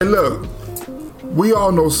Hey, look, we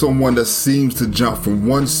all know someone that seems to jump from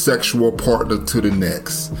one sexual partner to the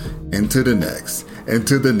next, and to the next, and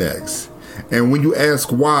to the next. And when you ask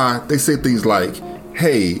why, they say things like,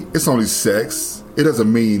 hey, it's only sex. It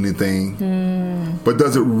doesn't mean anything. But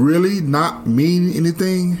does it really not mean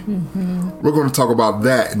anything? We're going to talk about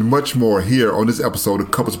that and much more here on this episode of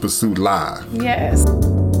Couples Pursuit Live. Yes.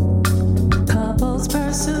 Couples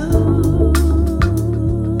Pursuit.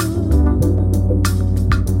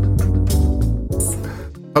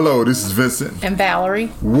 Hello, this is Vincent. And Valerie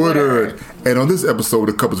Woodard. And on this episode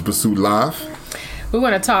of Couples Pursuit Live, we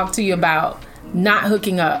want to talk to you about not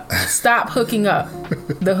hooking up. Stop hooking up.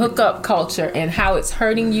 The hookup culture and how it's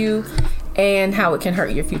hurting you and how it can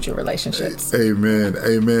hurt your future relationships. Amen.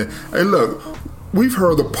 Amen. Hey, look, we've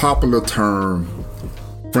heard the popular term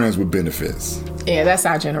friends with benefits. Yeah, that's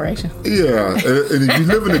our generation. Yeah. And if you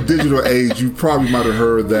live in a digital age, you probably might have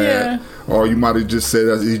heard that. Yeah. Or you might have just said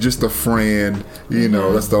that he's just a friend. You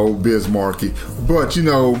know, that's the old biz market. But, you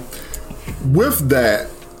know, with that,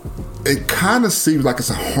 it kind of seems like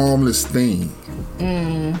it's a harmless thing.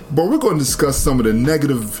 But we're going to discuss some of the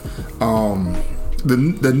negative,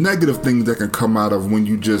 the negative things that can come out of when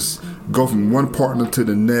you just go from one partner to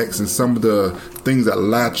the next, and some of the things that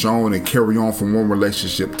latch on and carry on from one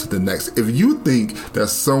relationship to the next. If you think that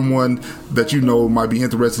someone that you know might be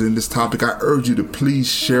interested in this topic, I urge you to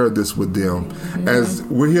please share this with them. As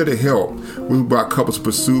we're here to help. We're about couples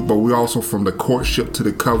pursuit, but we're also from the courtship to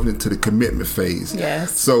the covenant to the commitment phase.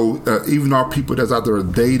 Yes. So even our people that's out there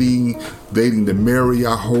dating to marry,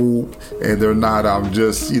 I hope, and they're not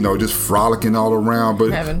just frolicking all around,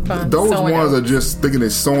 but having fun. Those ones are just thinking they're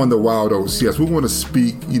sowing the wild oats. Yes, we want to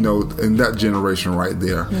speak, in that generation right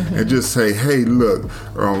there, and just say, hey, look,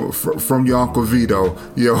 from your Uncle Vito,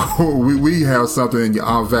 we have something, and your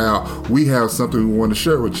Aunt Val, we have something we want to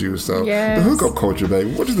share with you. So the hookup culture,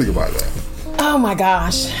 baby, what do you think about that? Oh my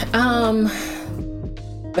gosh,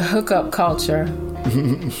 the hookup culture.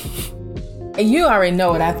 And you already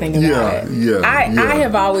know what I think about it. I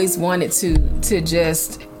have always wanted to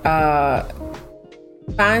just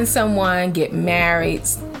find someone, get married,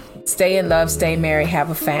 stay in love, stay married,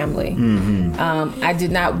 have a family. I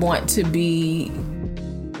did not want to be,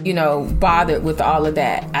 bothered with all of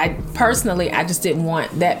that. I just didn't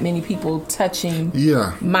want that many people touching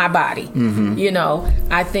my body.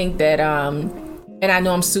 I think that, and I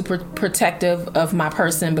know I'm super protective of my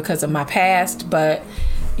person because of my past, but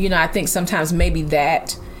I think sometimes maybe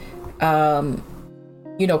that,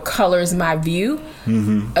 colors my view,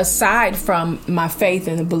 aside from my faith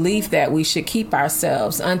and the belief that we should keep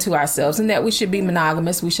ourselves unto ourselves and that we should be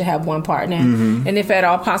monogamous. We should have one partner. And if at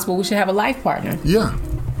all possible, we should have a life partner. Yeah.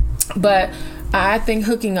 But I think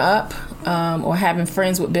hooking up or having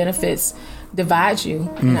friends with benefits divides you.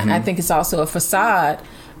 And I think it's also a facade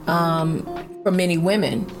for many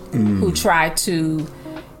women who try to,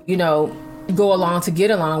 go along to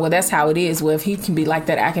get along. Well, that's how it is. Well, if he can be like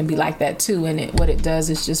that, I can be like that too. And what it does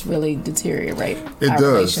is just really deteriorate our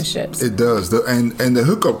relationships. It does. And the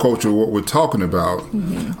hookup culture, what we're talking about,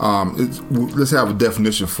 let's have a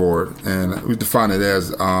definition for it. And we define it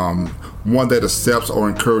as one that accepts or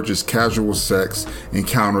encourages casual sex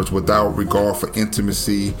encounters without regard for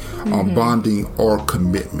intimacy, bonding, or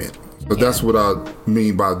commitment. But that's what I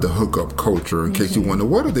mean by the hookup culture. In case you wonder,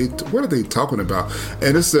 what are they talking about?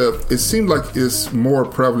 And it seems like it's more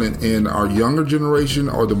prevalent in our younger generation,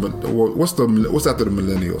 or what's after the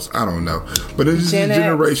millennials? I don't know. But it's a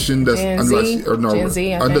generation that's Gen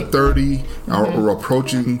Z, under 30 or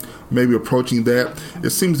approaching that. It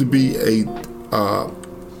seems to be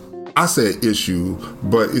I say issue,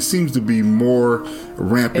 but it seems to be more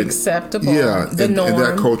rampant. Acceptable. Yeah. The norm. In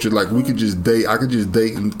that culture, like we could just date. I could just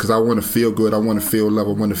date because I want to feel good. I want to feel love.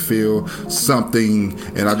 I want to feel something,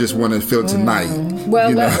 and I just want to feel tonight.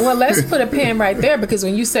 Well, let's put a pin right there, because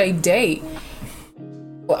when you say date,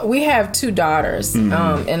 we have 2 daughters and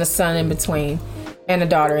a son in between, and a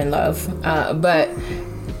daughter in love. But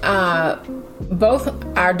both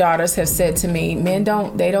our daughters have said to me, men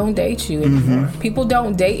don't date you anymore. People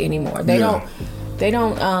don't date anymore. They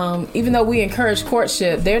don't, even though we encourage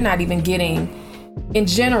courtship, they're not even getting, in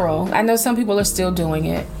general, I know some people are still doing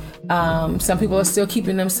it. Some people are still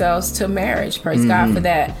keeping themselves to marriage. Praise God for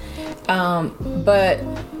that. But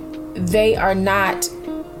they are not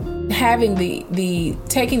having the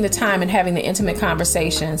taking the time and having the intimate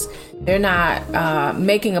conversations. They're not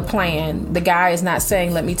making a plan. The guy is not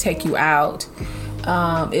saying, let me take you out.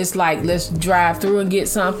 It's like, let's drive through and get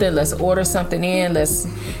something. Let's order something in. Let's,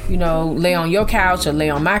 lay on your couch or lay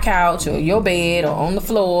on my couch or your bed or on the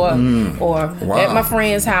floor or at my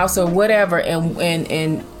friend's house or whatever.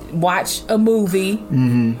 And watch a movie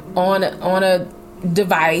on a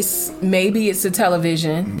device. Maybe it's a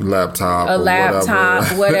television, laptop,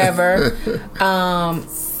 whatever.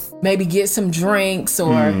 Maybe get some drinks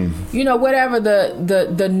or whatever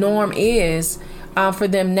the norm is for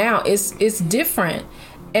them now. It's different,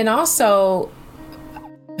 and also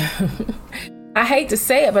I hate to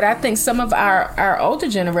say it, but I think some of our older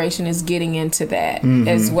generation is getting into that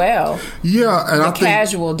as well. Yeah, and I think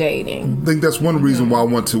casual dating. I think that's one reason why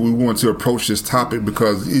we want to approach this topic,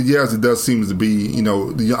 because yes, it does seem to be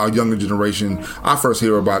our younger generation. I first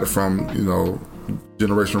hear about it from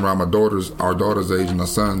generation around our daughter's age and our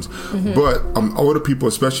sons, but older people,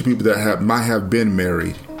 especially people that might have been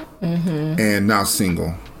married and now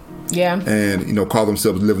single. Yeah. And, call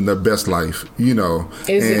themselves living their best life, Is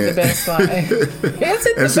it the best life? Is it the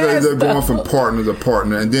best? So they're going from partner to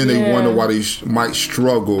partner, and then they wonder why they might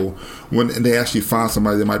struggle when they actually find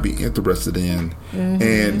somebody they might be interested in.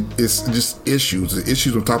 And it's just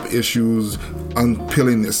issues on top of issues,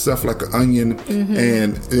 unpeeling itself like an onion,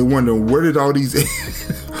 and they wonder, where did all these...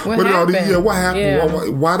 what happened? Yeah.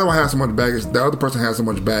 Why do I have so much baggage? The other person has so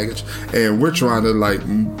much baggage, and we're trying to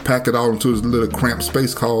pack it all into this little cramped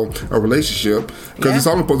space called a relationship, because it's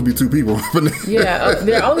only supposed to be two people.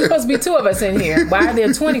 There are only supposed to be two of us in here. Why are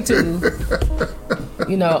there 22?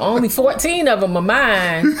 Only 14 of them are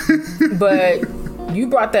mine, but you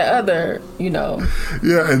brought that other,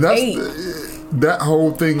 Yeah, and that's that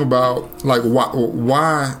whole thing about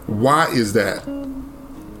why is that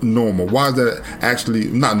normal? Why is that actually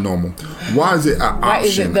not normal? Why is it an option? Why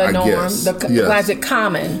is it the norm? Why is it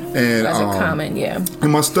common? And why is it common? Yeah.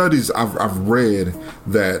 In my studies, I've read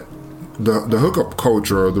that the hookup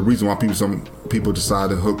culture, or the reason why some people decide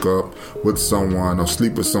to hook up with someone or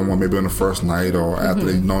sleep with someone maybe on the first night, or after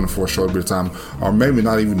they've known them for a short bit of time, or maybe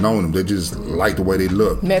not even known them, they just like the way they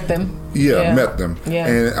look. Met them. Met them. Yeah.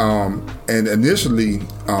 And initially,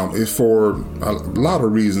 it's for a lot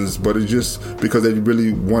of reasons, but it's just because they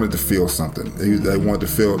really wanted to feel something. They wanted to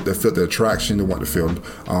feel, they felt the attraction, they wanted to feel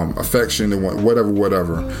affection, they want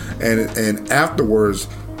whatever. And afterwards,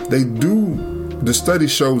 the study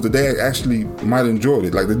shows that they actually might have enjoyed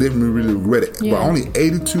it. Like, they didn't really regret it. Yeah. But only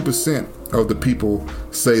 82% of the people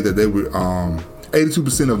say that they were...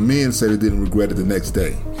 82% of men say they didn't regret it the next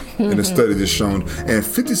day. In the study that's shown. And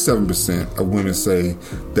 57% of women say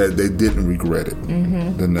that they didn't regret it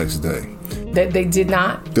the next day. That they did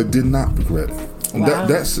not? They did not regret it. Wow.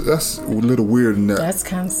 That's a little weird. That's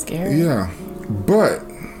kind of scary. Yeah. But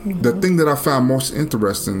the thing that I found most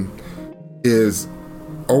interesting is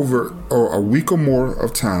over a week or more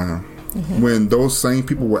of time, when those same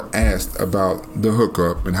people were asked about the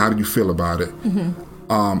hookup and how do you feel about it,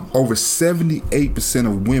 over 78%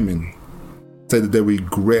 of women say that they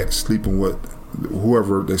regret sleeping with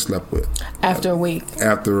whoever they slept with after a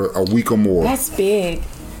week or more. That's big.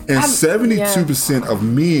 And 72% of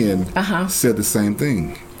men said the same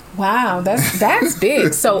thing. Wow, that's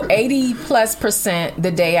big. So 80+%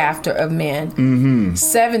 the day after of men.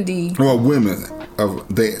 70. Well, women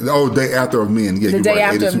day after of men. Yeah, the day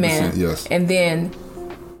right, after of men. Yes, and then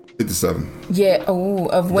 57. Yeah,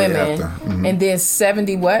 of women, and then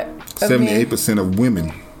 70 what? 78% of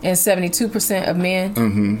women. And 72% of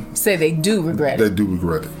men say they do regret it. They do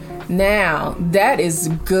regret it. Now, that is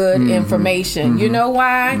good information. You know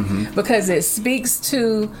why? Because it speaks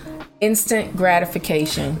to instant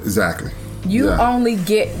gratification. Exactly. You only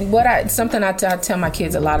get something I tell my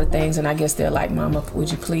kids a lot of things, and I guess they're like, "Mama,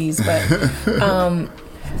 would you please?" But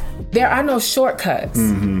there are no shortcuts.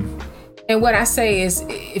 And what I say is,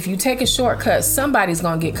 if you take a shortcut, somebody's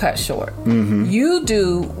going to get cut short. You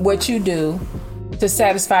do what you do to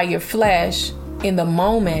satisfy your flesh in the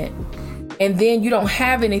moment, and then you don't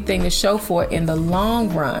have anything to show for it in the long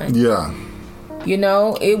run. Yeah.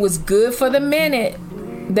 It was good for the minute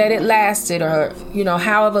that it lasted, or,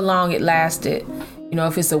 however long it lasted.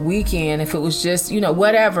 If it's a weekend, if it was just,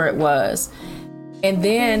 whatever it was. And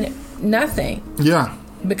then nothing. Yeah.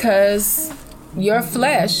 Because your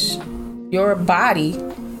flesh, your body,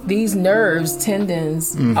 these nerves,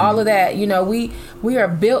 tendons, all of that, we are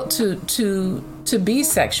built to be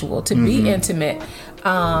sexual, to be intimate,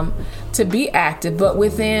 to be active, but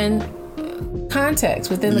within context,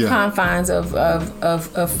 within the confines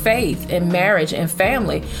of faith and marriage and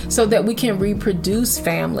family, so that we can reproduce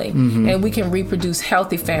family and we can reproduce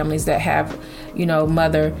healthy families that have,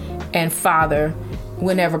 mother and father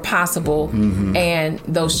whenever possible, and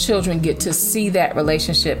those children get to see that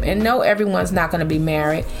relationship. And no, everyone's not going to be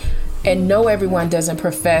married, and no, everyone doesn't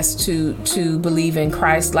profess to believe in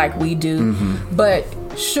Christ like we do, but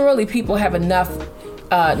surely people have enough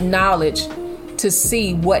knowledge to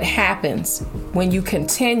see what happens when you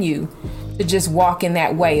continue to just walk in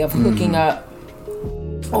that way of hooking up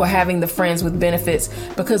or having the friends with benefits,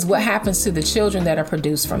 because what happens to the children that are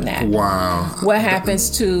produced from that? Wow. What happens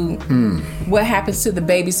to the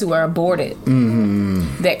babies who are aborted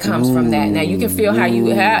that comes from that? Now you can feel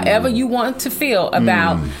however you want to feel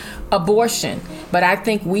about abortion, but I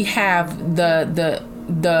think we have the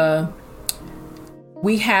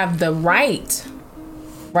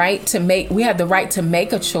right to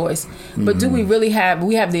make a choice, but do we really have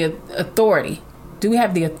the authority? Do we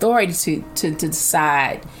have the authority to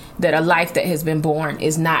decide that a life that has been born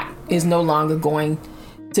is no longer going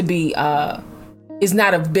to be is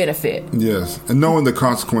not of benefit? Yes, and knowing the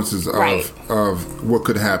consequences of what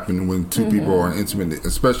could happen when two people are intimate,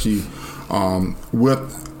 especially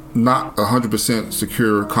with not 100%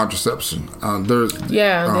 secure contraception. There's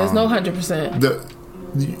no 100%.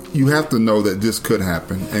 You have to know that this could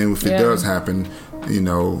happen, and if it does happen,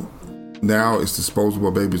 now it's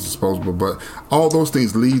disposable, baby's disposable. But all those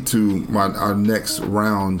things lead to our next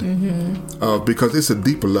round, because it's a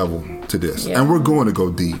deeper level to this, and we're going to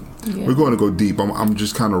go deep. Yeah. We're going to go deep. I'm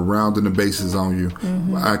just kind of rounding the bases on you,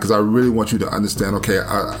 because I really want you to understand. Okay,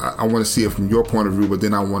 I want to see it from your point of view, but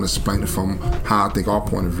then I want to explain it from how I think our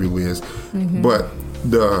point of view is. But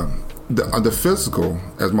the physical,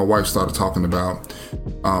 as my wife started talking about,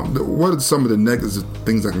 what are some of the negative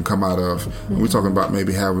things that can come out of? We're talking about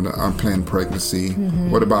maybe having an unplanned pregnancy.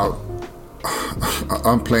 What about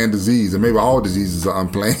unplanned disease? And maybe all diseases are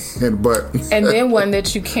unplanned, but and then one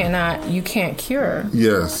that you can't cure.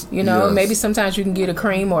 Yes, maybe sometimes you can get a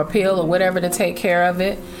cream or a pill or whatever to take care of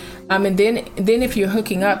it. And then if you're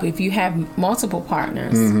hooking up, if you have multiple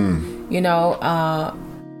partners,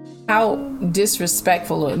 how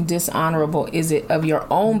disrespectful or dishonorable is it of your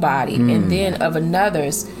own body and then of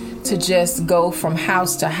another's to just go from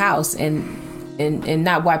house to house and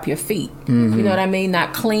not wipe your feet? You know what I mean?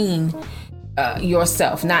 Not clean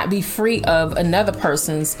yourself, not be free of another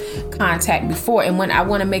person's contact before. And when I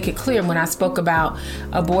want to make it clear, when I spoke about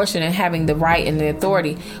abortion and having the right and the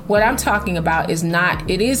authority, what I'm talking about is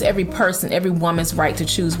it is every woman's right to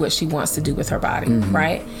choose what she wants to do with her body,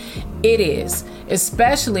 right? It is,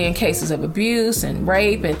 especially in cases of abuse and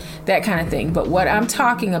rape and that kind of thing. But what I'm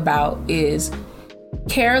talking about is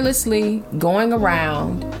carelessly going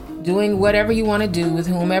around doing whatever you want to do with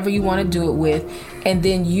whomever you want to do it with, and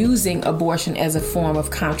then using abortion as a form of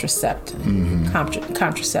contraception.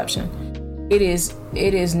 It is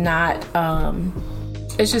not.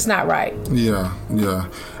 It's just not right. Yeah.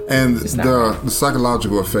 And the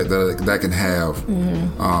psychological effect that can have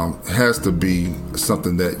has to be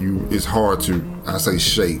something that it's hard to, I say,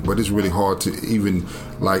 shape, but it's really hard to even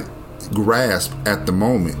grasp at the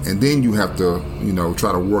moment. And then you have to,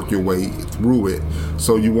 try to work your way through it,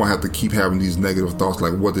 so you won't have to keep having these negative thoughts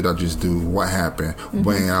like, what did I just do? What happened?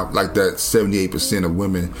 Like that 78% of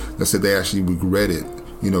women that said they actually regretted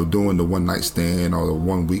doing the one night stand or the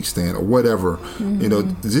 1 week stand or whatever.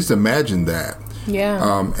 Just imagine that.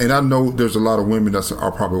 Yeah. And I know there's a lot of women that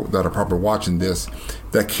are probably watching this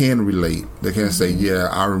that can relate. They can say, "Yeah,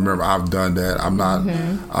 I remember I've done that. I'm not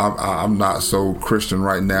I'm not so Christian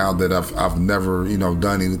right now that I've never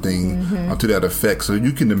done anything to that effect." So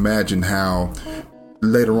you can imagine how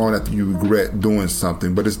later on after you regret doing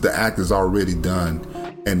something, but the act is already done.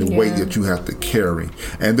 And the weight that you have to carry.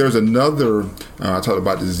 And there's another, I talked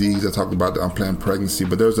about disease, I talked about the unplanned pregnancy,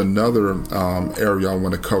 but there's another area I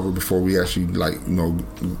want to cover before we actually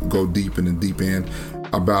go deep in the deep end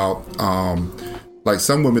about,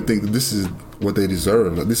 some women think that this is what they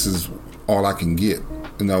deserve. Like, this is all I can get.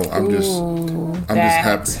 I'm just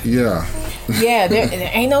happy. Yeah. Yeah, there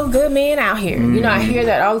ain't no good men out here. I hear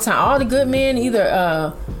that all the time. All the good men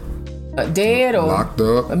either dead or locked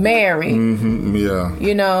up, married. Yeah.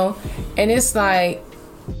 And it's like,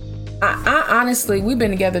 I honestly, we've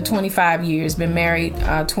been together 25 years, been married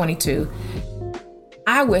 22.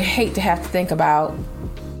 I would hate to have to think about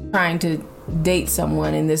trying to date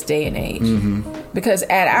someone in this day and age, because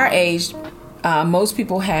at our age, most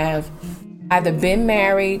people have either been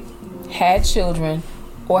married, had children,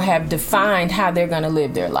 or have defined how they're going to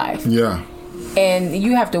live their life. Yeah. And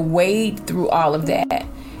you have to wade through all of that.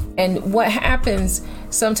 And what happens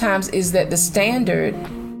sometimes is that the standard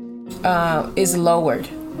is lowered.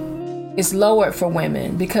 It's lowered for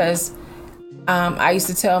women because I used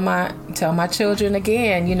to tell my children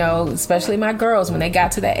again, especially my girls, when they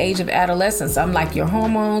got to that age of adolescence, I'm like, your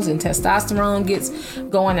hormones and testosterone gets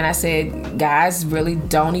going. And I said, guys really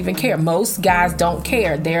don't even care. Most guys don't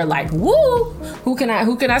care. They're like, woo, who can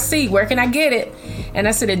I see? Where can I get it? And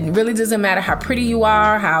I said, it really doesn't matter how pretty you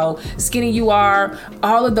are, how skinny you are,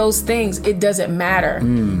 all of those things, it doesn't matter.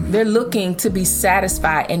 They're looking to be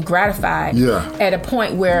satisfied and gratified at a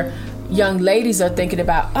point where young ladies are thinking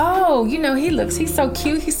about, oh, he's so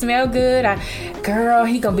cute, he smell good, girl,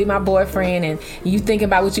 he gonna be my boyfriend. And you thinking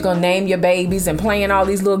about what you're gonna name your babies and playing all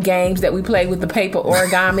these little games that we play with the paper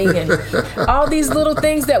origami and all these little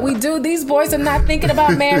things that we do. These boys are not thinking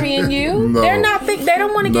about marrying you. No. They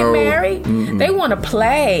don't want to get married. They want to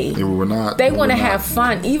play. They want to have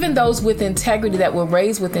fun. Even those with integrity, that were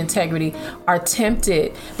raised with integrity, are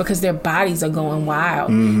tempted because their bodies are going wild.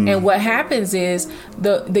 And what happens is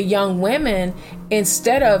the young women,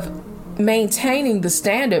 instead of maintaining the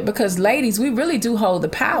standard, because ladies, we really do hold the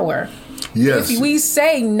power. Yes. If we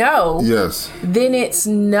say no, then it's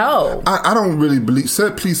no. I don't really believe.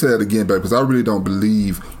 Please say that again, babe, because I really don't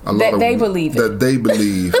believe that they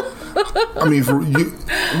believe. I mean, for you,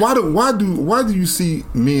 why do you see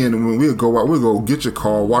men when we'll go get your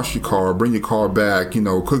car, wash your car, bring your car back,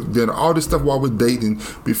 cook dinner, all this stuff while we're dating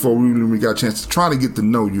before we got a chance to try to get to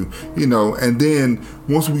know you, and then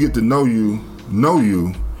once we get to know you,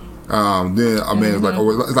 then a man is like,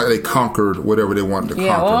 it's like they conquered whatever they wanted to conquer.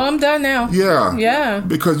 Yeah, well, I'm done now. Yeah.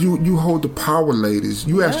 Because you hold the power, ladies.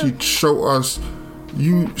 You actually show us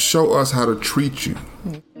how to treat you.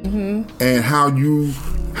 And how you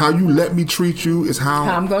let me treat you is how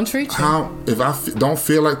I'm going to treat you. If I don't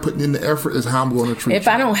feel like putting in the effort is how I'm going to treat you. If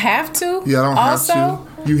I don't have to, I don't have to.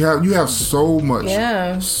 You have so much,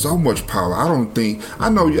 so much power. I don't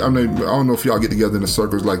know if y'all get together in the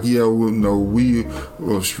circles like, we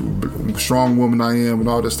strong woman I am and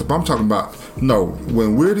all that stuff. But I'm talking about,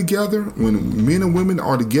 when we're together, when men and women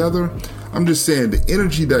are together, I'm just saying the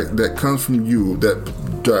energy that comes from you, that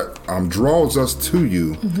draws us to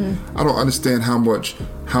you. I don't understand how much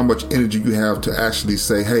energy you have to actually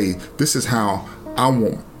say, hey, this is how I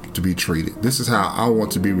want to be treated. This is how I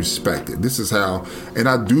want to be respected. This is how, and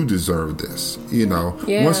I do deserve this.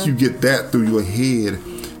 Once you get that through your head,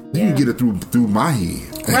 you can get it through my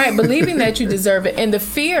head. Right, believing that you deserve it. And the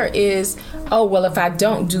fear is, oh, well, if I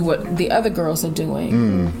don't do what the other girls are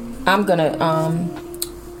doing, I'm gonna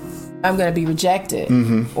be rejected,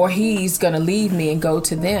 or he's gonna leave me and go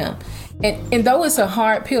to them. And though it's a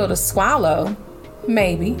hard pill to swallow,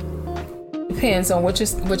 maybe depends on what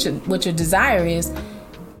your desire is.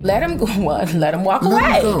 Let him walk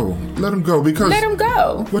away. Let him go. Because let him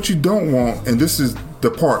go. What you don't want, and this is the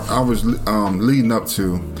part I was leading up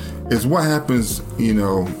to, is what happens,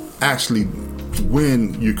 actually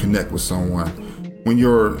when you connect with someone. When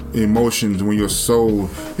your emotions, when your soul,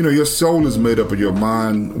 your soul is made up of your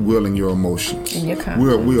mind, will, and your emotions. And your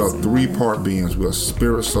conscience. We are 3-part beings. We are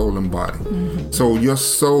spirit, soul, and body. So your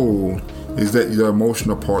soul is that your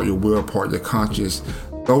emotional part, your will part, your conscious,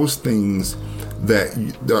 those things that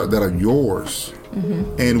are yours.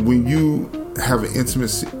 And when you have an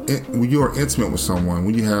intimacy, when you are intimate with someone,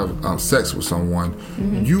 when you have sex with someone,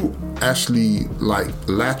 you actually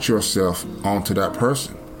latch yourself onto that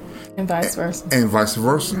person. And vice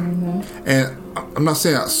versa. And I'm not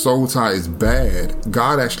saying soul tie is bad.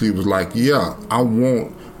 God actually was like, I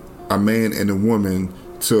want a man and a woman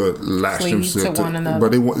to latch themselves to one another.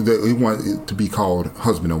 But he wanted it to be called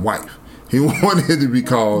husband and wife. He wanted it to be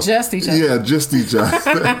called just each other. Yeah, just each other.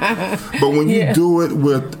 But when you do it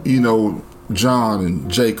with, John and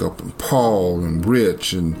Jacob and Paul and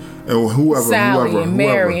Rich and whoever, Sally and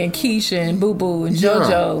Mary and Keisha and Boo Boo and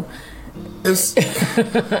JoJo. It's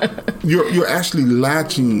you're actually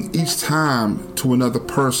latching each time to another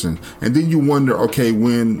person, and then you wonder, okay,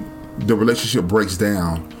 when the relationship breaks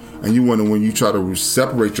down, and you wonder when you try to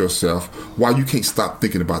separate yourself, why you can't stop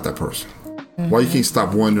thinking about that person, why you can't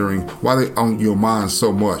stop wondering why they on your mind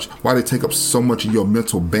so much, why they take up so much of your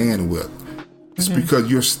mental bandwidth. It's because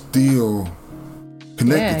you're still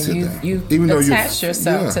connected to them. You attach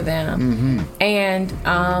yourself to them, and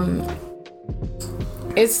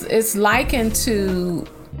It's likened to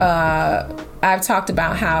we've talked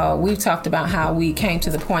about how we came to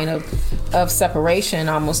the point of separation,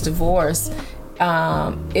 almost divorce.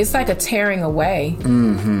 It's like a tearing away,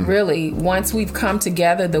 really. Once we've come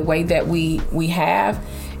together the way that we have,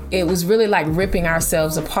 it was really like ripping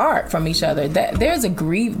ourselves apart from each other. There was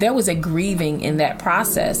a grieving in that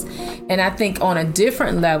process, and I think on a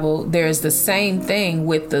different level, there's the same thing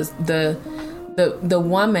with the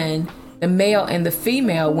woman, the male and the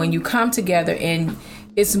female. When you come together, and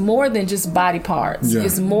it's more than just body parts.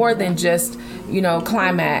 It's more than just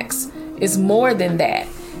climax. It's more than that.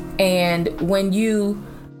 And when you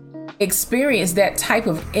experience that type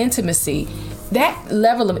of intimacy, that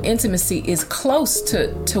level of intimacy is close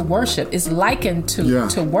to worship. It's likened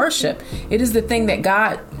to worship. It is the thing that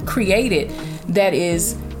God created that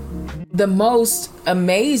is the most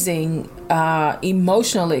amazing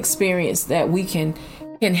emotional experience that we can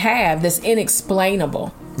have, that's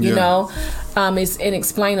inexplainable. You know, it's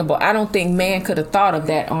inexplainable. I don't think man could have thought of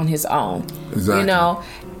that on his own. Exactly. You know,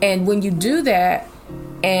 and when you do that,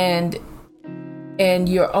 and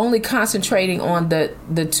you're only concentrating on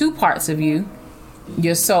the two parts of you,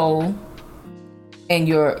 your soul and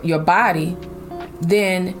your body,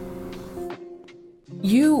 then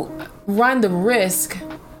you run the risk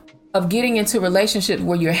of getting into relationships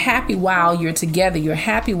where you're happy while you're together, you're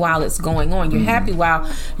happy while it's going on, you're happy while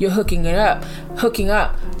you're hooking it up. I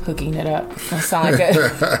sound like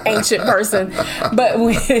an ancient person, but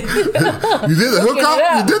when you did the hookup.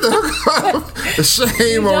 You did the hookup.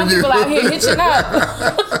 Shame on you. People out here hitching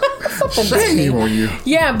up. Shame on you.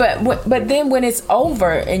 Yeah, but then when it's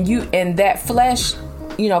over and that flesh,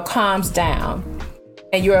 calms down,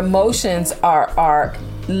 and your emotions are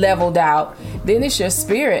leveled out, then it's your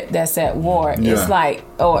spirit that's at war. Yeah. It's like,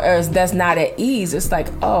 or that's not at ease. It's like,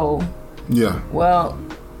 oh, yeah. Well,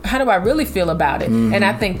 how do I really feel about it? Mm-hmm. And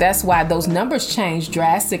I think that's why those numbers changed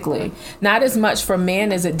drastically. Not as much for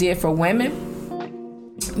men as it did for women,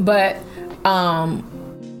 but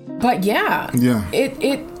yeah.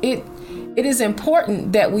 It is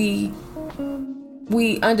important that we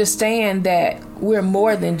understand that we're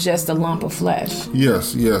more than just a lump of flesh.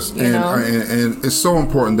 Yes. And it's so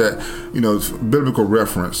important that, biblical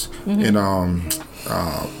reference in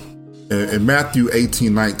Matthew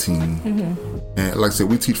 18:19. And like I said,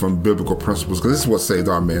 we teach from biblical principles because this is what saved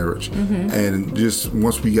our marriage. And just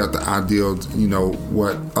once we got the ideal,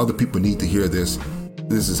 what other people need to hear this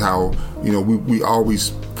is how, we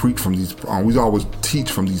always preach from these, we always teach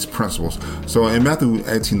from these principles. So in Matthew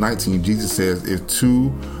 18:19, Jesus says, if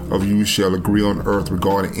two of you shall agree on earth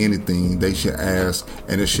regarding anything they shall ask,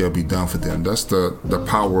 and it shall be done for them. That's the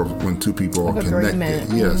power of when two people are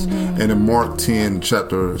connected. Yes. And in Mark 10,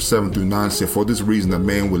 chapter 7 through 9, said, for this reason a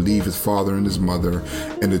man will leave his father and his mother,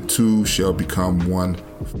 and the two shall become one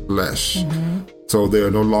flesh. So they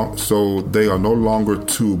are no longer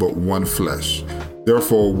two, but one flesh.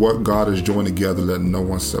 Therefore, what God has joined together, let no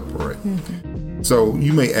one separate. So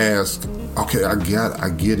you may ask, okay, I get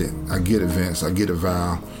it. I get it, Vince. I get it,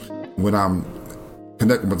 Val. When I'm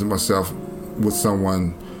connecting with myself with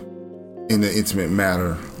someone in an intimate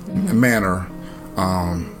manner,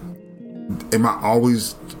 am I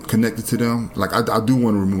always connected to them? Like I do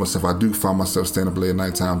want to remove myself. I do find myself standing up late at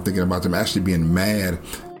nighttime thinking about them, actually being mad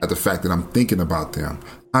at the fact that I'm thinking about them.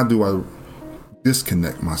 How do I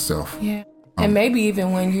disconnect myself? Yeah. And maybe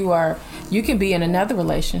even when you can be in another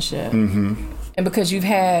relationship, and because you've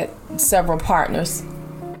had several partners,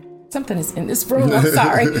 something is in this room, I'm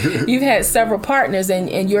sorry. You've had several partners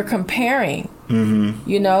and you're comparing, and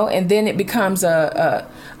then it becomes a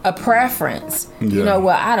preference. Yeah.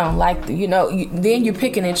 Well, I don't like then you're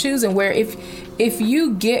picking and choosing, where if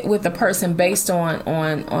you get with a person based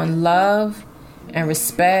on love and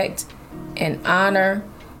respect and honor,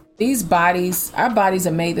 our bodies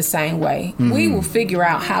are made the same way. We will figure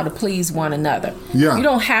out how to please one another. Yeah. You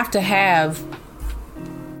don't have to have,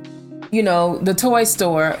 the toy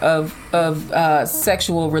store of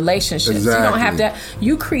sexual relationships. Exactly. You don't have that.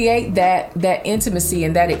 You create that intimacy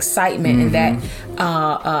and that excitement and that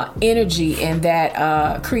energy and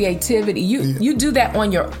that creativity. You do that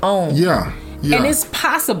on your own. Yeah. And it's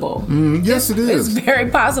possible. Yes, it is. It's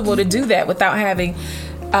very possible to do that without having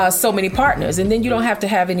so many partners, and then you don't have to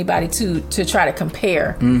have anybody to try to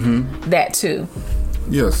compare that to.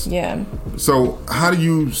 Yes. Yeah. So how do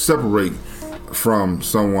you separate from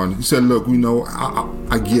someone? You said, look,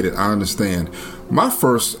 I get it, I understand. My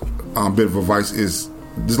first bit of advice is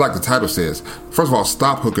just like the title says. First of all,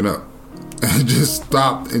 stop hooking up, and just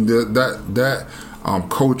stop. And that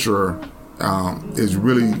culture is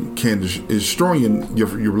really is destroying your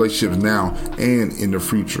relationships now and in the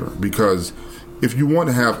future, because if you want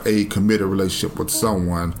to have a committed relationship with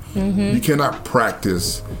someone, you cannot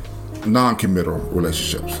practice non-committal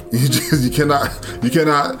relationships. You cannot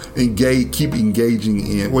keep engaging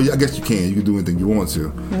in. Well, I guess you can. You can do anything you want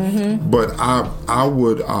to. But I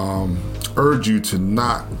would urge you to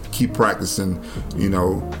not keep practicing.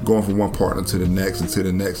 Going from one partner to the next and to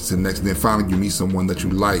the next to the next. And then finally you meet someone that you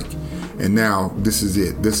like, and now this is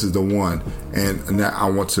it. This is the one. And now I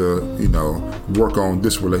want to, work on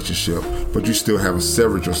this relationship. But you still haven't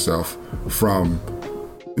severed yourself from,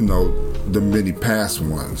 the many past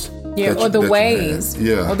ones. Yeah, or the ways.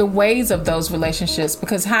 Yeah. Or the ways of those relationships.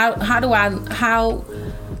 Because how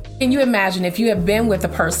can you imagine if you have been with a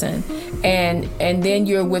person and then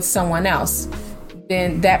you're with someone else,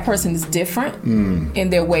 then that person is different in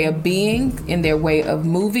their way of being, in their way of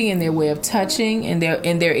moving, in their way of touching, in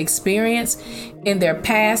their experience, in their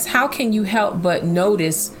past. How can you help but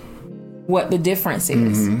notice what the difference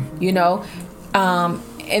is? You know,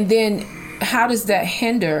 and then how does that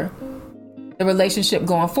hinder the relationship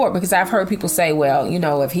going forward? Because I've heard people say, well, you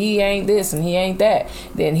know, if he ain't this and he ain't that,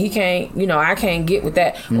 then he can't, you know, I can't get with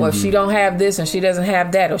that. Or if she don't have this and she doesn't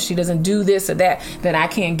have that, or she doesn't do this or that, then I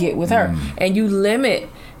can't get with her. And you limit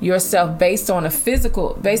yourself based on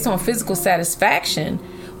physical satisfaction,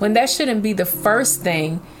 when that shouldn't be the first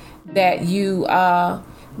thing that you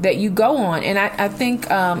go on. And I think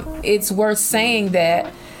it's worth saying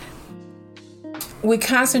that we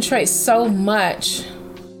concentrate so much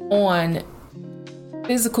on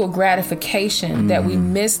physical gratification that we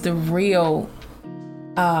miss the real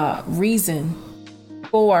reason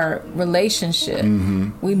for relationship.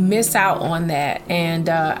 We miss out on that, and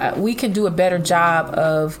we can do a better job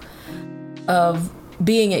of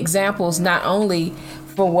being examples, not only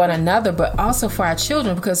for one another but also for our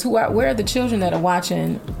children, because where are the children that are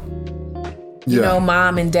watching, you know,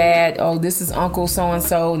 mom and dad, oh, this is uncle so and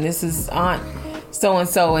so and this is aunt so and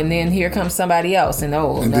so, and then here comes somebody else, and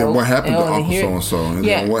then what happened to uncle so and so, and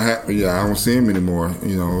then what happened? I don't see him anymore.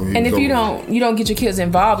 You know, and if you don't get your kids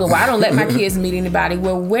involved, well, I don't let my kids meet anybody.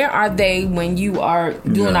 Well, where are they when you are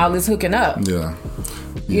doing all this hooking up?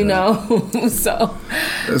 You know, so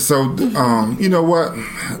you know what?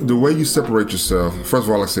 The way you separate yourself, first of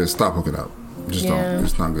all, like I said, stop hooking up. Just don't.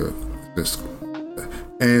 It's not good.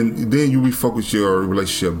 And then you refocus your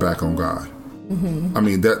relationship back on God. I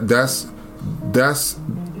mean, that's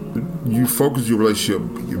you focus your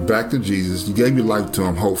relationship back to Jesus. You gave your life to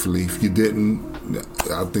him, hopefully. If you didn't,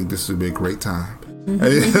 I think this would be a great time.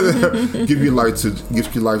 Give your life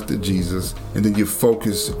to Jesus, and then you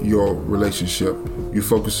focus your relationship. You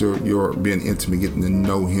focus your being intimate, getting to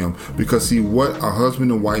know him. Because see, what a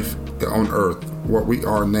husband and wife on earth, what we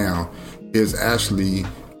are now, is actually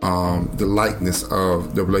the likeness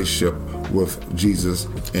of the relationship with Jesus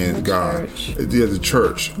and God. The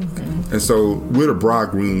church. And so we're the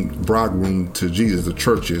bridegroom to Jesus. The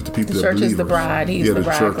church is the people. The church is the bride. He's the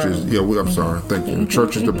church is. I'm sorry. Thank you. The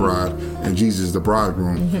church is the bride, and Jesus is the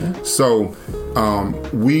bridegroom. So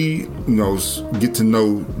we get to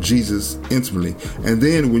know Jesus intimately, and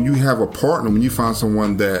then when you have a partner, when you find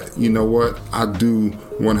someone that I do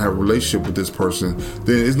want to have a relationship with this person,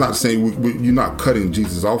 then it's not saying you're not cutting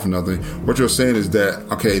Jesus off or nothing. What you're saying is that,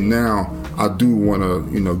 okay, now I do want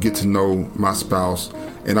to get to know my spouse,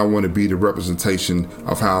 and I want to be the representation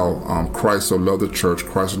of how Christ so loved the church.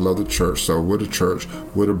 Christ loved the church. So we're the church,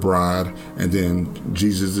 we're the bride, and then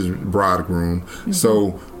Jesus is bridegroom.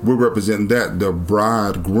 So we're representing that. The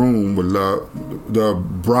bride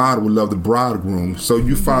would love the bridegroom. So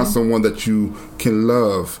you find someone that you can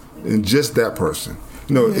love, and just that person.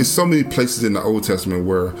 It's so many places in the Old Testament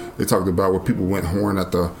where they talked about where people went horn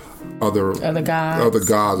at the other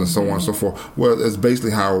gods and so on and so forth. Well, it's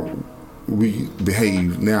basically how we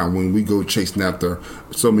behave now when we go chasing after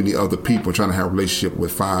so many other people, trying to have a relationship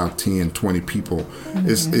with 5, 10, 20 people.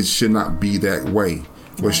 It should not be that way.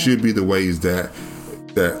 What should be the way is that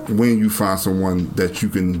when you find someone that you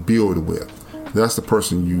can build with, that's the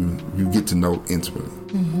person you get to know intimately,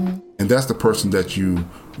 and that's the person that you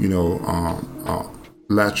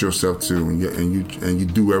latch yourself to, and you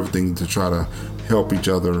do everything to try to help each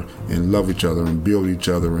other and love each other and build each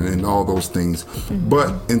other and all those things.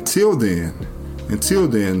 But until then,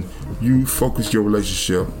 you focus your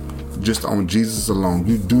relationship just on Jesus alone.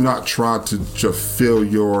 You do not try to fill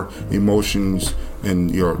your emotions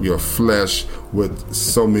and your flesh with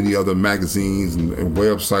so many other magazines and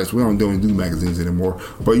websites. We don't do magazines anymore.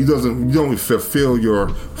 But you don't fulfill your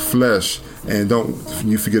flesh, and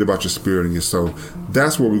you forget about your spirit and your soul.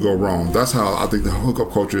 That's where we go wrong. That's how I think the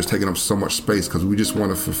hookup culture is taking up so much space, because we just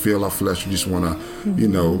want to fulfill our flesh. We just want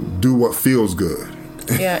to, do what feels good.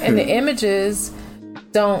 Yeah, and the images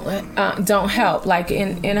don't help. Like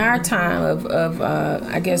in our time of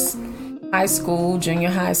I guess high school, junior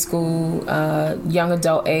high school, young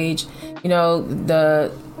adult age, the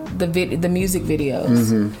music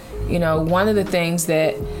videos. One of the things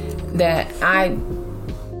that I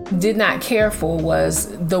did not care for was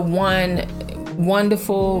the one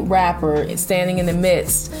wonderful rapper standing in the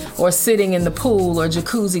midst or sitting in the pool or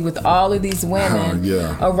jacuzzi with all of these women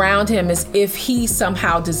around him, as if he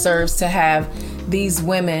somehow deserves to have these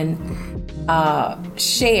women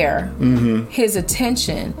share his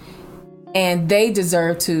attention, and they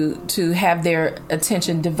deserve to have their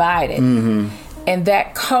attention divided. And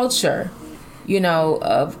that culture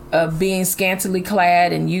of being scantily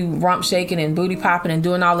clad and you rump shaking and booty popping and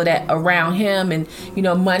doing all of that around him, and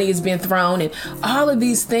money has been thrown and all of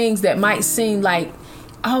these things that might seem like,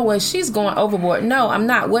 oh well, she's going overboard. No, I'm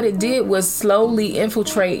not. What it did was slowly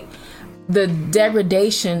infiltrate the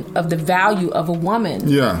degradation of the value of a woman.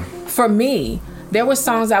 Yeah. For me, there were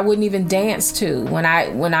songs I wouldn't even dance to when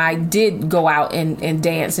I did go out and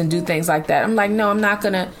dance and do things like that. I'm like, no, I'm not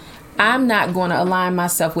gonna align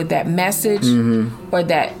myself with that message or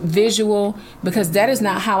that visual, because that is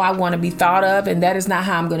not how I want to be thought of, and that is not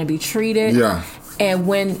how I'm going to be treated. Yeah. And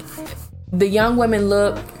when the young women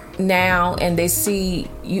look now and they see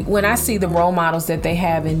when I see the role models that they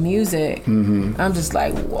have in music, I'm just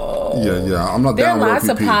like, whoa. Yeah. I'm not. There down are lots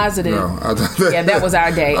with OPP. of positive. No, yeah, that was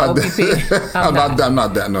our day. OPP. I'm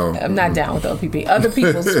not that. No, I'm not down with OPP. Other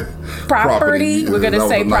people's property. We're gonna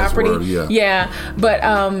say nice property. Word, yeah.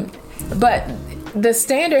 But the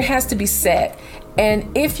standard has to be set, and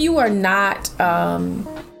if you are not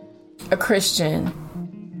a Christian,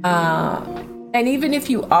 and even if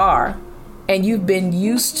you are, and you've been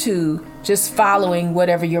used to just following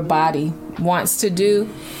whatever your body wants to do,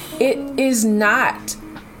 it is not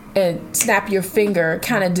a snap your finger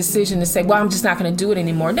kind of decision to say, well, I'm just not going to do it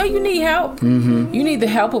anymore. No, you need help. You need the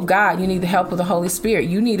help of God. You need the help of the Holy Spirit.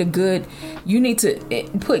 You need to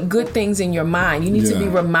put good things in your mind. You need to be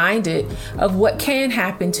reminded of what can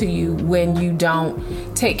happen to you when you don't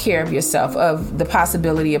take care of yourself, of the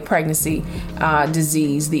possibility of pregnancy,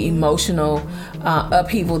 disease, the emotional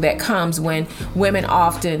upheaval that comes when women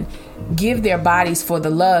often give their bodies for the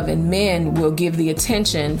love and men will give the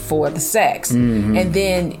attention for the sex. And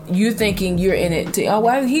then you're thinking you're in it to, oh,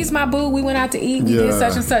 well, he's my boo. We went out to eat. We did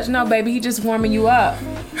such and such. No, baby, he just warming you up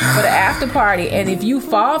for the after party. And if you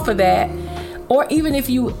fall for that, or even if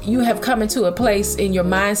you have come into a place in your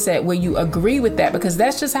mindset where you agree with that, because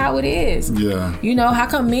that's just how it is. Yeah. How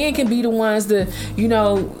come men can be the ones to,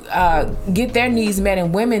 get their needs met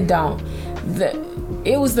and women don't?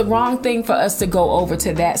 It was the wrong thing for us to go over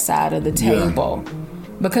to that side of the table,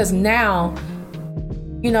 because now,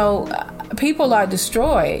 people are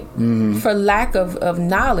destroyed for lack of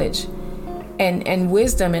knowledge and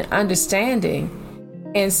wisdom and understanding.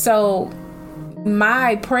 And so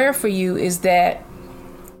my prayer for you is that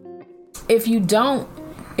if you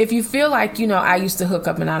feel like, I used to hook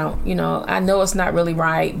up and I don't, I know it's not really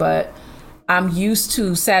right, but I'm used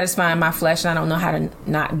to satisfying my flesh and I don't know how to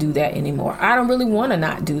not do that anymore. I don't really want to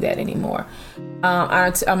not do that anymore.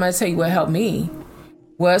 I'm going to tell you what helped me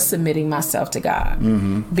was submitting myself to God,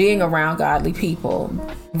 being around godly people,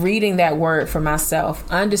 reading that word for myself,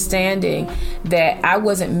 understanding that I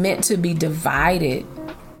wasn't meant to be divided.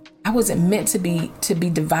 I wasn't meant to be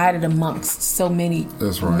divided amongst so many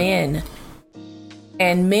men.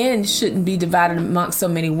 And men shouldn't be divided amongst so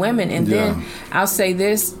many women. And then I'll say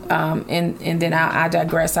this, and then I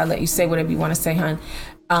digress. I'll let you say whatever you want to say, hon.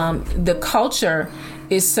 The culture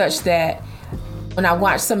is such that when I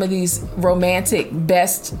watch some of these romantic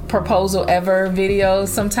best proposal ever videos,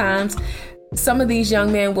 sometimes some of these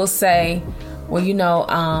young men will say, well,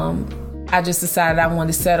 I just decided I want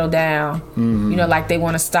to settle down. Like they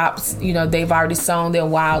want to stop, they've already sown their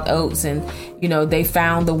wild oats and, they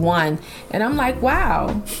found the one. And I'm like,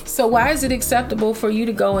 wow. So why is it acceptable for you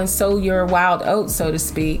to go and sow your wild oats, so to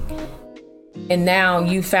speak? And now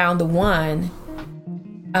you found the one.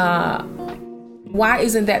 Why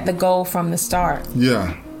isn't that the goal from the start?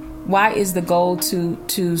 Yeah. Why is the goal to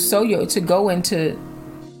go into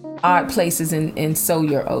odd places and sow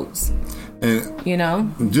your oats?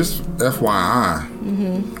 And just FYI,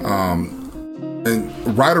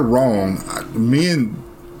 and right or wrong, men,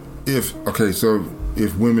 if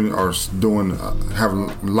women are having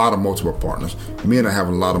a lot of multiple partners, men are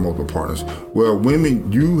having a lot of multiple partners. Well,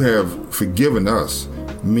 women, you have forgiven us,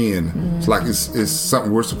 men. It's like it's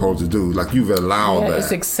something we're supposed to do. Like you've allowed that.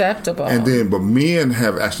 It's acceptable. But men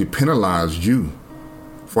have actually penalized you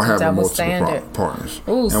for having multiple partners.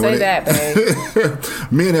 Ooh, say that,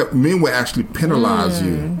 babe. Men will actually penalize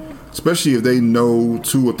you, especially if they know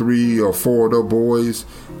 2 or 3 or 4 of their boys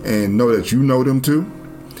and know that you know them too.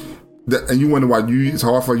 And you wonder why it's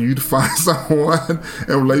hard for you to find someone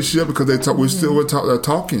in a relationship, because they're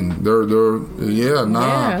talking.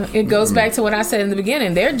 It goes back to what I said in the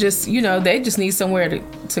beginning. They're just, they just need somewhere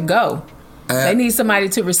to go. They need somebody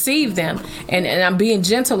to receive them. And I'm being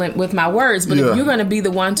gentle with my words, but if you're going to be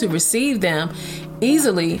the one to receive them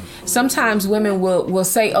easily, sometimes women will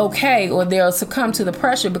say okay, or they'll succumb to the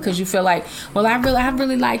pressure because you feel like, well, I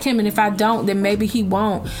really like him, and if I don't, then maybe he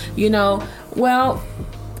won't. Well,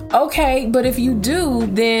 okay, but if you do,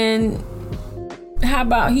 then how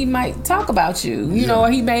about he might talk about you, you know,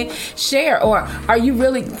 or he may share, or are you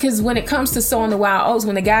really, because when it comes to sowing the wild oats,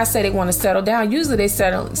 when the guys say they want to settle down, usually they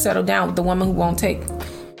settle down with the woman who won't take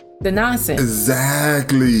the nonsense.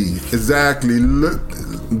 Exactly. Look,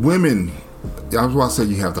 women, that's why I say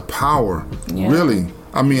you have the power. Really.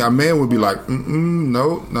 I mean, a man would be like,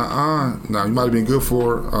 no, nah. Now, you might have been good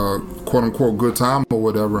for quote unquote good time or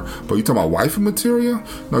whatever, but you talking about wifey material?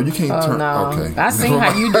 No, you can't turn. No. Okay, I seen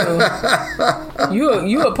how you do. You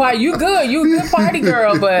a good party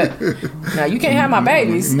girl, but no, you can't have my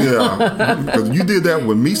babies. Yeah, because you did that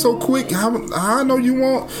with me so quick. How I know you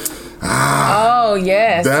want. Oh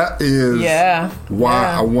yes, that is why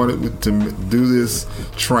I wanted to do this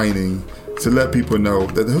training, to let people know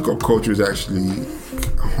that the hookup culture is actually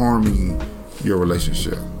harming your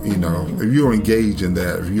relationship. You know, if you're engaged in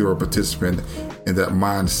that, if you're a participant in that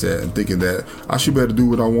mindset and thinking that I should be able to do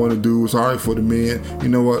what I want to do, it's all right for the men. You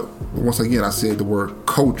know what? Once again, I said the word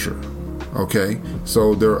culture. Okay,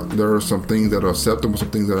 so there are some things that are acceptable,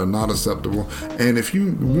 some things that are not acceptable. And if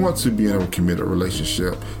you want to be in a committed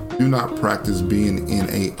relationship, do not practice being in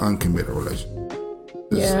a uncommitted relationship.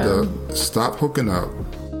 Stop hooking up.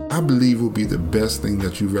 I believe will be the best thing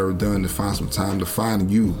that you've ever done, to find some time to find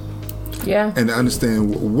you. Yeah. And to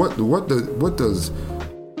understand what's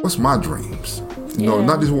my dreams. You know,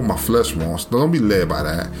 not just what my flesh wants. Don't be led by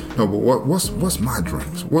that. No, but what's my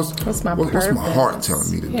dreams? What's my heart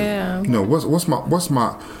telling me to do? You know, what's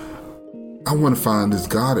my I want to find this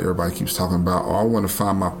God that everybody keeps talking about, or I want to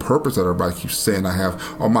find my purpose that everybody keeps saying I have,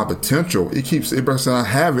 or my potential. Everybody saying I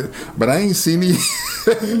have it, but I ain't seen it.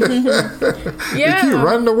 It keep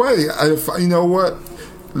running away. You know what?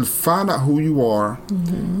 Find out who you are.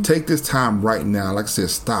 Take this time right now. Like I said,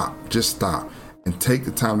 just stop. And take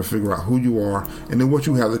the time to figure out who you are and then what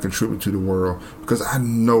you have to contribute to the world. Because I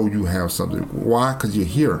know you have something. Why? Because you're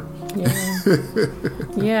here.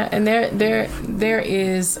 And there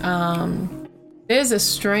is there's a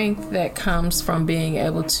strength that comes from being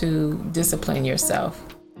able to discipline yourself.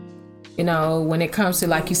 You know, when it comes to,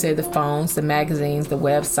 like you said, the phones, the magazines, the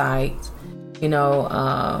website, you know,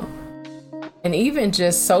 and even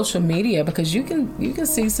just social media, because you can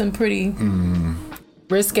see some pretty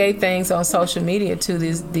risque things on social media too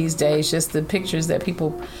these days. Just the pictures that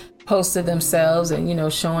people post of themselves, and, you know,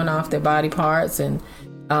 showing off their body parts, and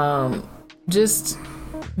just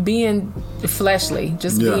being fleshly,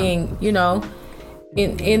 just being, you know,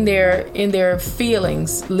 in their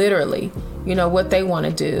feelings, literally, you know, what they want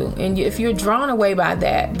to do. And if you're drawn away by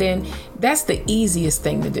that, then that's the easiest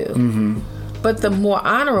thing to do. But the more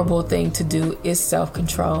honorable thing to do is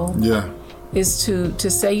self-control. Is to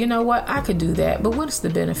say, you know what, I could do that, but what's the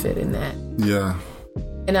benefit in that?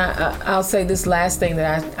 And I'll say this last thing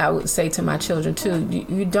that I would say to my children too.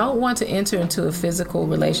 You don't want to enter into a physical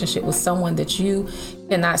relationship with someone that you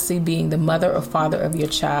cannot see being the mother or father of your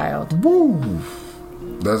child. Woo!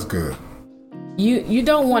 That's good. You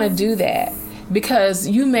don't want to do that, because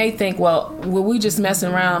you may think, well, we just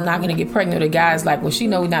messing around, I'm not going to get pregnant. Or the guy's like, well, she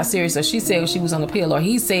know we're not serious, or she said she was on the pill, or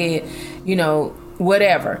he said, you know,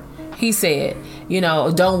 whatever. He said, you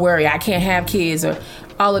know, don't worry, I can't have kids, or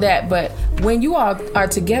all of that. But when you all are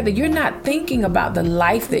together, you're not thinking about the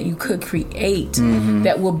life that you could create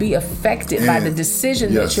that will be affected by the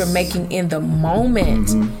decision that you're making in the moment.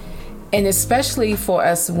 And especially for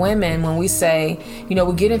us women, when we say, you know,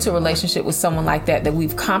 we get into a relationship with someone like that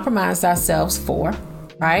we've compromised ourselves for,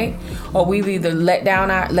 right? Or we've either let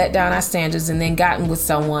down our standards and then gotten with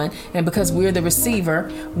someone, and because we're the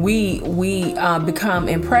receiver, we become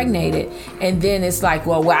impregnated, and then it's like,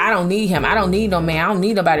 well, I don't need him. I don't need no man. I don't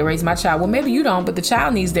need nobody to raise my child. Well, maybe you don't, but the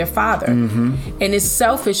child needs their father. And it's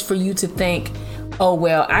selfish for you to think, oh,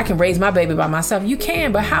 well, I can raise my baby by myself. You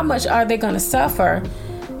can, but how much are they going to suffer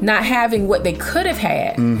not having what they could have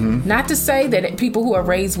had? Not to say that people who are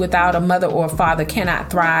raised without a mother or a father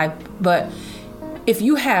cannot thrive, but if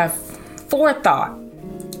you have forethought,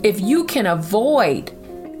 if you can avoid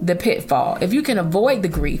the pitfall, if you can avoid the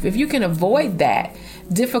grief, if you can avoid that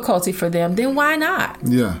difficulty for them, then why not?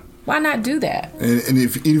 Why not do that? And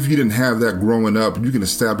if you didn't have that growing up, you can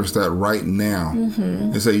establish that right now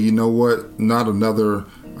and say, you know what, not another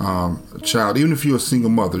child, even if you're a single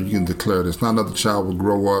mother, you can declare this. Not another child will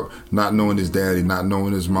grow up not knowing his daddy, not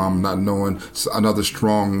knowing his mom, not knowing another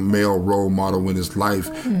strong male role model in his life,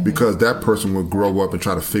 because that person will grow up and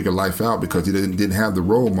try to figure life out because he didn't have the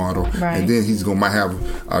role model. And then he's might have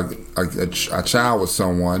a child with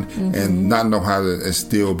someone and not know how to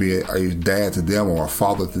still be a dad to them or a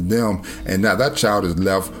father to them. And now that child is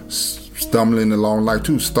left stumbling along life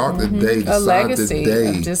too. Start the day. A legacy the day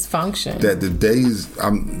of dysfunction. That the days,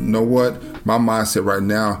 you know what? My mindset right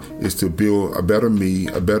now is to build a better me.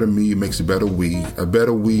 A better me makes a better we. A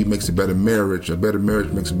better we makes a better marriage. A better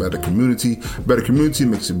marriage makes a better community. A better community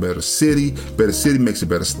makes a better city. Better city makes a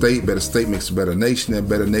better state. Better state makes a better nation. A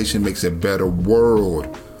better nation makes a better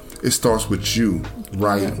world. It starts with you,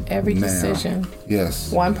 right? Every now. Decision.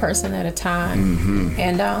 Yes. One person at a time.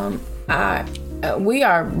 And we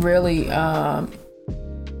are really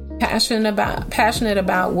passionate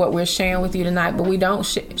about what we're sharing with you tonight, but we don't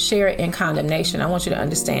share it in condemnation. I want you to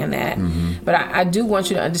understand that. But I do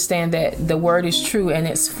want you to understand that the word is true and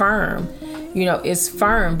it's firm. You know, it's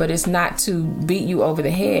firm, but it's not to beat you over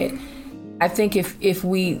the head. I think if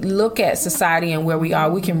we look at society and where we are,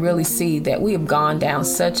 we can really see that we have gone down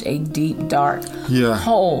such a deep, dark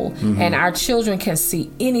hole. And our children can see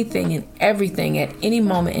anything and everything at any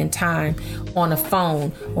moment in time on a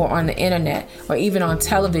phone or on the internet or even on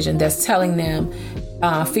television that's telling them,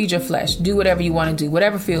 feed your flesh, do whatever you want to do,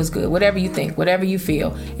 whatever feels good, whatever you think, whatever you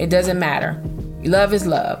feel. It doesn't matter. Love is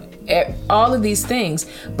love. All of these things.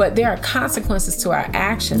 But there are consequences to our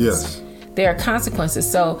actions. Yes. There are consequences.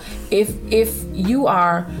 So if you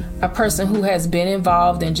are a person who has been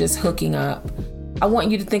involved in just hooking up, I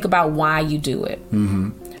want you to think about why you do it.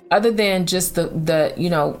 Other than just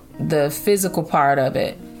the physical part of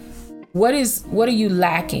it, what are you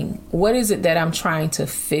lacking? What is it that I'm trying to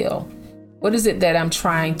fill? What is it that I'm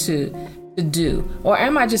trying to do? Or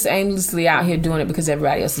am I just aimlessly out here doing it because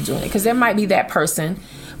everybody else is doing it? Because there might be that person.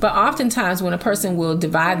 But oftentimes when a person will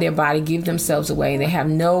divide their body, give themselves away, and they have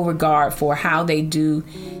no regard for how they do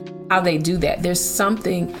that, there's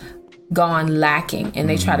something gone lacking, and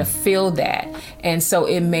they try to fill that. And so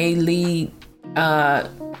it may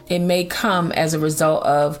come as a result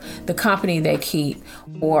of the company they keep,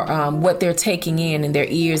 or what they're taking in their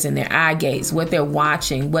ears and their eye gates, what they're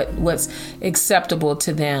watching, what's acceptable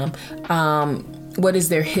to them. What is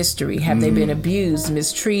their history? Have they been abused,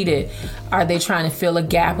 mistreated? Are they trying to fill a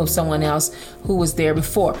gap of someone else who was there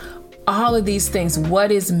before? All of these things,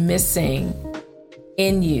 what is missing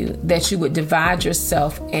in you that you would divide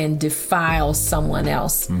yourself and defile someone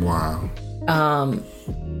else? Wow.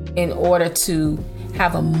 In order to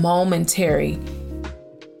have a momentary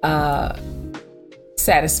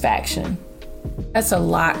satisfaction. That's a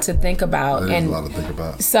lot to think about. That is a lot to think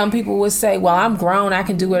about. Some people would say, well, I'm grown, I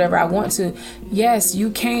can do whatever I want to. Yes,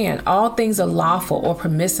 you can. All things are lawful or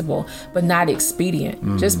permissible, but not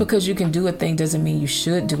expedient. Just because you can do a thing doesn't mean you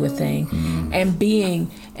should do a thing. And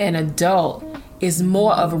being an adult is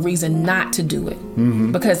more of a reason not to do it.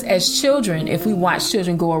 Because as children, if we watch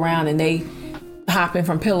children go around and they hopping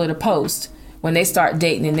from pillar to post, when they start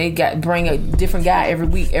dating and they bring a different guy every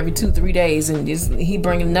week, every 2-3 days, and he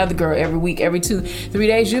bring another girl every week, every 2-3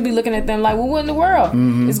 days, you'll be looking at them like, well, what in the world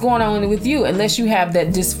is going on with you? Unless you have that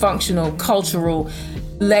dysfunctional cultural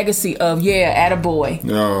legacy of, attaboy,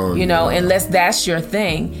 unless that's your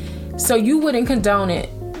thing. So you wouldn't condone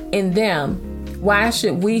it in them. Why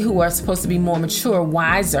should we, who are supposed to be more mature,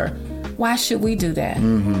 wiser, why should we do that?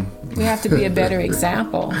 We have to be a better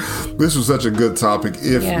example. This was such a good topic.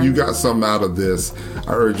 If you got something out of this,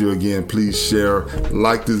 I urge you again, please share,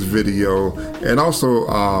 like this video, and also,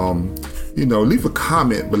 leave a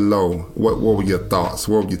comment below. What were your thoughts?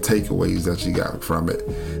 What were your takeaways that you got from it?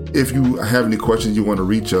 If you have any questions you want to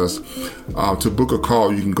reach us, to book a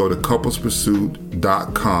call, you can go to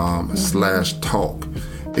couplespursuit.com/talk.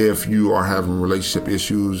 If you are having relationship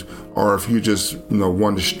issues, or if you just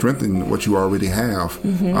want to strengthen what you already have,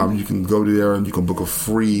 you can go there and you can book a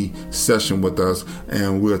free session with us,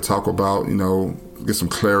 and we'll talk about get some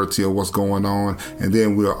clarity of what's going on, and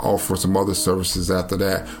then we'll offer some other services after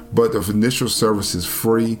that. But the initial service is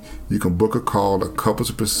free. You can book a call at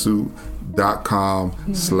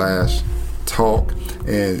couplespursuit.com/talk.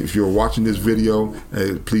 And if you're watching this video,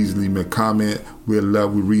 please leave me a comment. We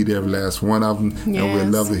read every last one of them, and we'd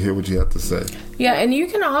love to hear what you have to say. Yeah, and you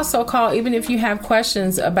can also call even if you have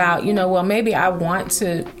questions about, well, maybe I want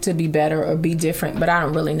to be better or be different, but I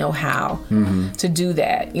don't really know how to do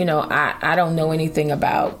that. I don't know anything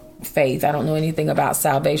about faith. I don't know anything about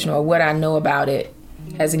salvation, or what I know about it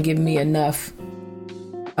hasn't given me enough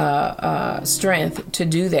strength to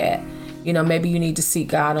do that. Maybe you need to seek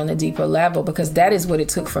God on a deeper level, because that is what it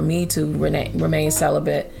took for me to remain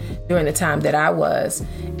celibate during the time that I was.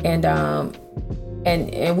 And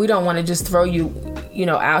we don't want to just throw you,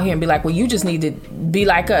 out here and be like, well, you just need to be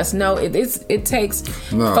like us. No, it takes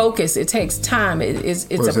focus. It takes time. It's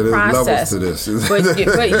a process. To this.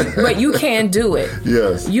 but you can do it.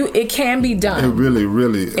 Yes. It can be done. It really,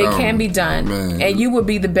 really. It can be done. Man. And you will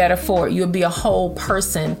be the better for it. You'll be a whole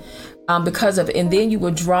person because of, and then you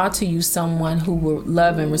will draw to you someone who will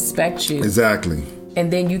love and respect you. Exactly.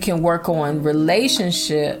 And then you can work on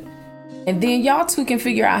relationship. And then y'all two can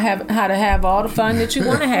figure out how to have all the fun that you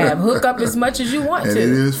want to have. Hook up as much as you want and to. It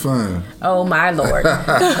is fun. Oh, my Lord.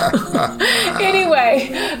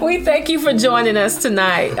 Anyway, we thank you for joining us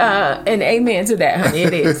tonight. And amen to that, honey.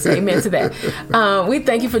 It is. Amen to that. We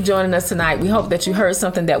thank you for joining us tonight. We hope that you heard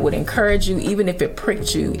something that would encourage you, even if it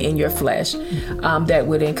pricked you in your flesh, that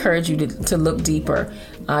would encourage you to look deeper,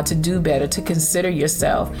 to do better, to consider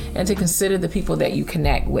yourself, and to consider the people that you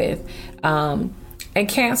connect with. And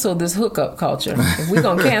cancel this hookup culture. If we're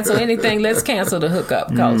going to cancel anything, let's cancel the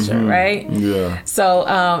hookup culture, right? Yeah. So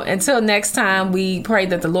until next time, we pray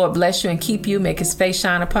that the Lord bless you and keep you, make his face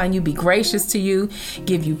shine upon you, be gracious to you,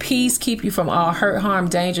 give you peace, keep you from all hurt, harm,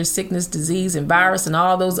 danger, sickness, disease, and virus, and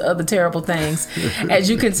all those other terrible things as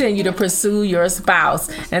you continue to pursue your spouse.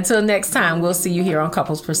 Until next time, we'll see you here on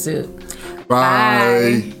Couples Pursuit.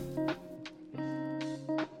 Bye.